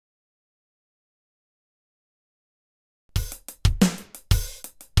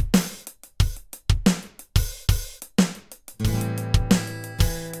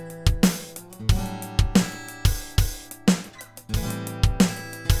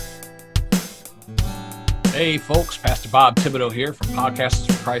Hey folks, Pastor Bob Thibodeau here from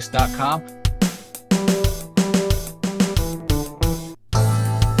podcastersforchrist.com.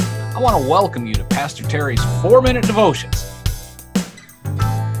 I want to welcome you to Pastor Terry's 4-Minute Devotions.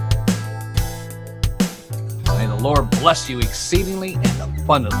 May the Lord bless you exceedingly and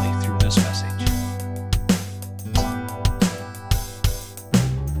abundantly through this message.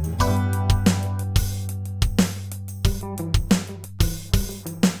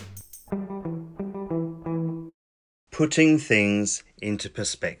 Putting things into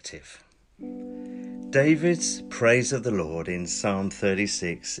perspective. David's praise of the Lord in Psalm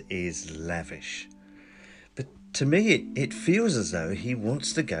 36 is lavish. But to me, it feels as though he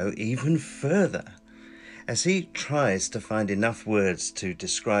wants to go even further. As he tries to find enough words to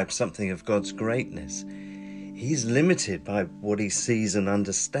describe something of God's greatness, he's limited by what he sees and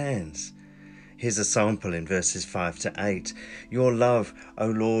understands. Here's a sample in verses 5 to 8. Your love, O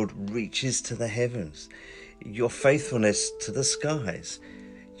Lord, reaches to the heavens. Your faithfulness to the skies.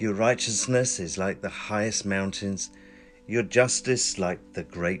 Your righteousness is like the highest mountains. Your justice like the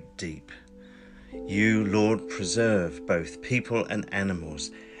great deep. You, Lord, preserve both people and animals.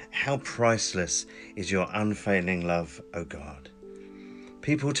 How priceless is your unfailing love, O God.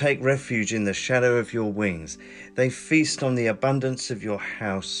 People take refuge in the shadow of your wings. They feast on the abundance of your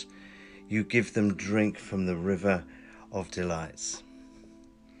house. You give them drink from the river of delights.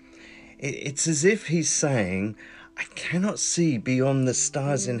 It's as if he's saying, I cannot see beyond the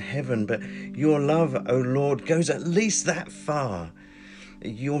stars in heaven, but your love, O Lord, goes at least that far.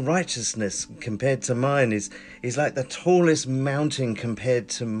 Your righteousness compared to mine is like the tallest mountain compared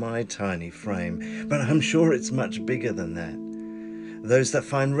to my tiny frame, but I'm sure it's much bigger than that. Those that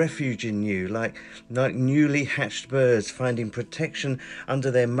find refuge in you, like newly hatched birds finding protection under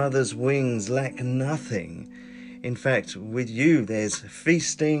their mother's wings, lack nothing. In fact, with you there's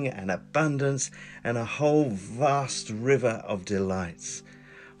feasting and abundance and a whole vast river of delights.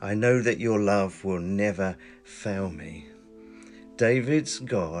 I know that your love will never fail me. David's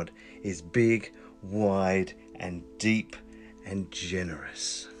God is big, wide, and deep and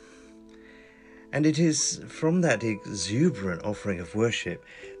generous. And it is from that exuberant offering of worship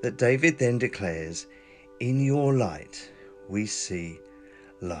that David then declares, in your light we see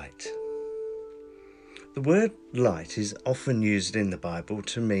light. The word light is often used in the Bible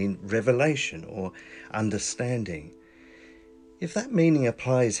to mean revelation or understanding. If that meaning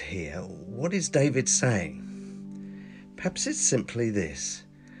applies here, what is David saying? Perhaps it's simply this.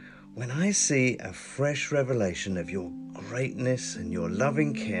 When I see a fresh revelation of your greatness and your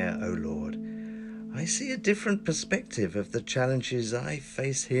loving care, O Lord, I see a different perspective of the challenges I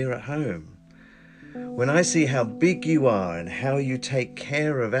face here at home. When I see how big you are and how you take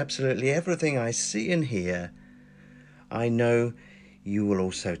care of absolutely everything I see and hear, I know you will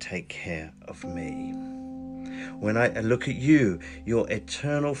also take care of me. When I look at you, your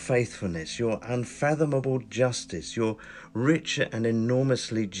eternal faithfulness, your unfathomable justice, your rich and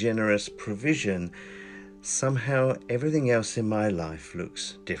enormously generous provision, somehow everything else in my life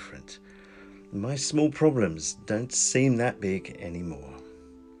looks different. My small problems don't seem that big anymore.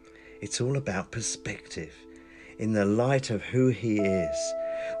 It's all about perspective. In the light of who he is,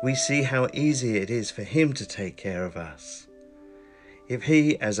 we see how easy it is for him to take care of us. If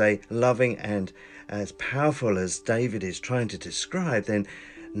he, as a loving and as powerful as David is trying to describe, then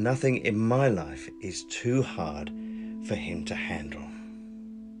nothing in my life is too hard for him to handle.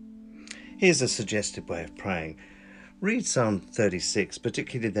 Here's a suggested way of praying. Read Psalm 36,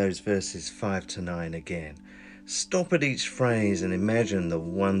 particularly those verses 5 to 9 again. Stop at each phrase and imagine the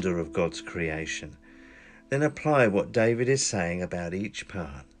wonder of God's creation. Then apply what David is saying about each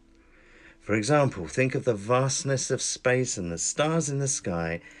part. For example, think of the vastness of space and the stars in the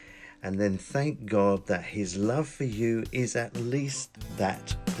sky, and then thank God that his love for you is at least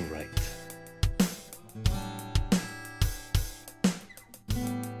that great.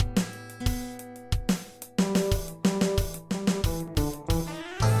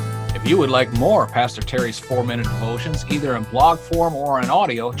 If you would like more Pastor Terry's 4-Minute Devotions, either in blog form or in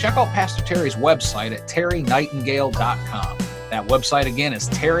audio, check out Pastor Terry's website at terrynightingale.com. That website again is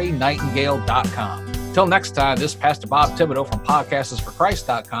terrynightingale.com. Until next time, this is Pastor Bob Thibodeau from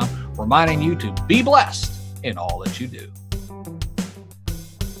podcastersforchrist.com, reminding you to be blessed in all that you do.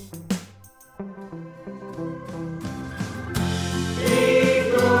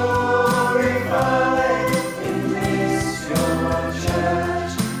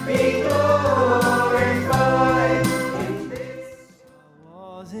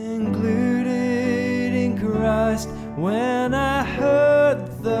 When I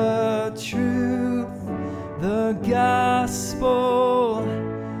heard the truth, the gospel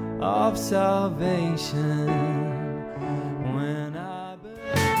of of salvation. When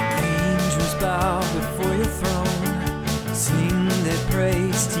angels bow before your throne, sing their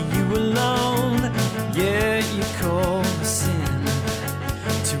praise to you alone. Yet you call the sin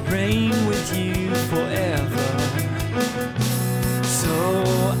to reign with you forever.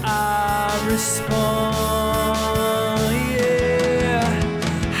 So I respond, yeah,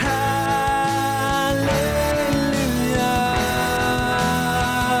 hallelujah,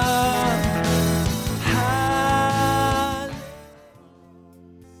 hallelujah.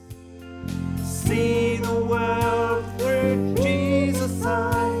 See the world through Jesus'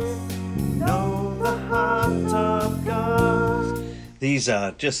 eyes, know the heart of God. These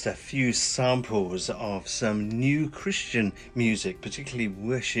are just a few samples of some new Christian music, particularly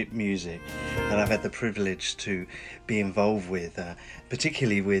worship music, that I've had the privilege to be involved with,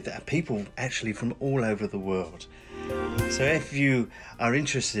 particularly with people actually from all over the world. So if you are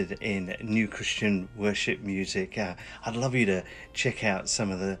interested in new Christian worship music, I'd love you to check out some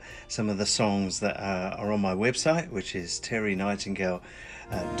of the songs that are on my website, which is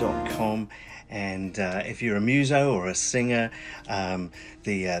terrynightingale.com. And if you're a muso or a singer,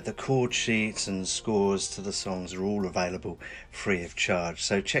 the chord sheets and scores to the songs are all available free of charge.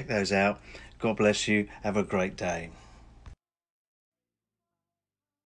 So check those out. God bless you. Have a great day.